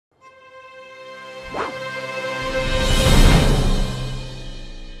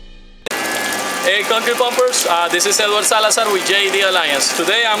Hey concrete pumpers, this is Edward Salazar with JED Alliance.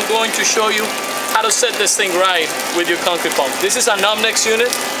 Today I'm going to show you how to set this thing right with your concrete pump. This is an OMNEX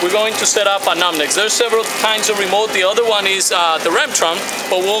unit. We're going to set up an OMNEX. There's several kinds of remote. The other one is the Remtron,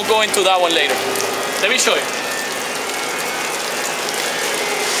 but we'll go into that one later. Let me show you.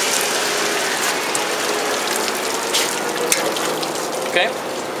 Okay?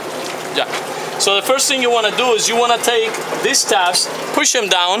 Yeah. So the first thing you want to do is you want to take these tabs, push them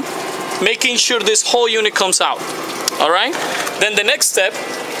down, making sure this whole unit comes out. All right? Then the next step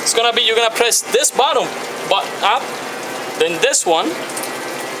is going to be you're going to press this bottom up, then this one,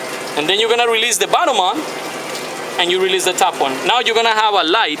 and then you're going to release the bottom on, and you release the top one. Now you're going to have a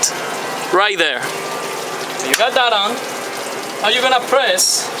light right there. So you got that on. Now you're going to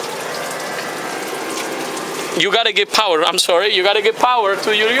press. You got to give power. I'm sorry. You got to give power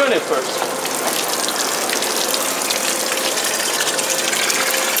to your unit first.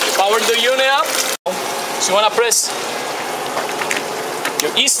 Power the unit up. So you want to press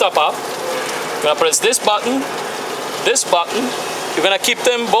your E-stop up. You're going to press this button, this button. You're going to keep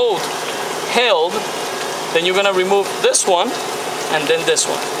them both held. Then you're going to remove this one and then this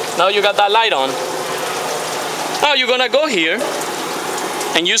one. Now you got that light on. Now you're going to go here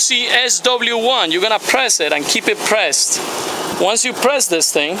and you see SW1. You're going to press it and keep it pressed. Once you press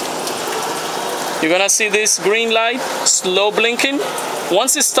this thing, you're going to see this green light, slow blinking.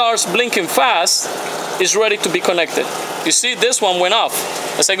 Once it starts blinking fast, it's ready to be connected. You see this one went off.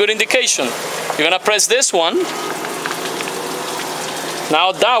 That's a good indication. You're going to press this one.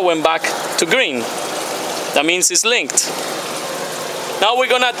 Now that went back to green. That means it's linked. Now we're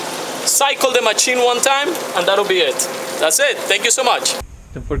going to cycle the machine one time and that'll be it. That's it. Thank you so much.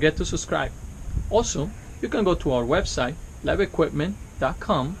 Don't forget to subscribe. Also, you can go to our website,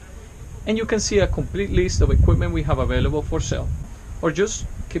 liveequipment.com, and you can see a complete list of equipment we have available for sale. Or just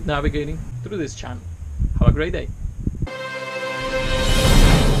keep navigating through this channel. Have a great day.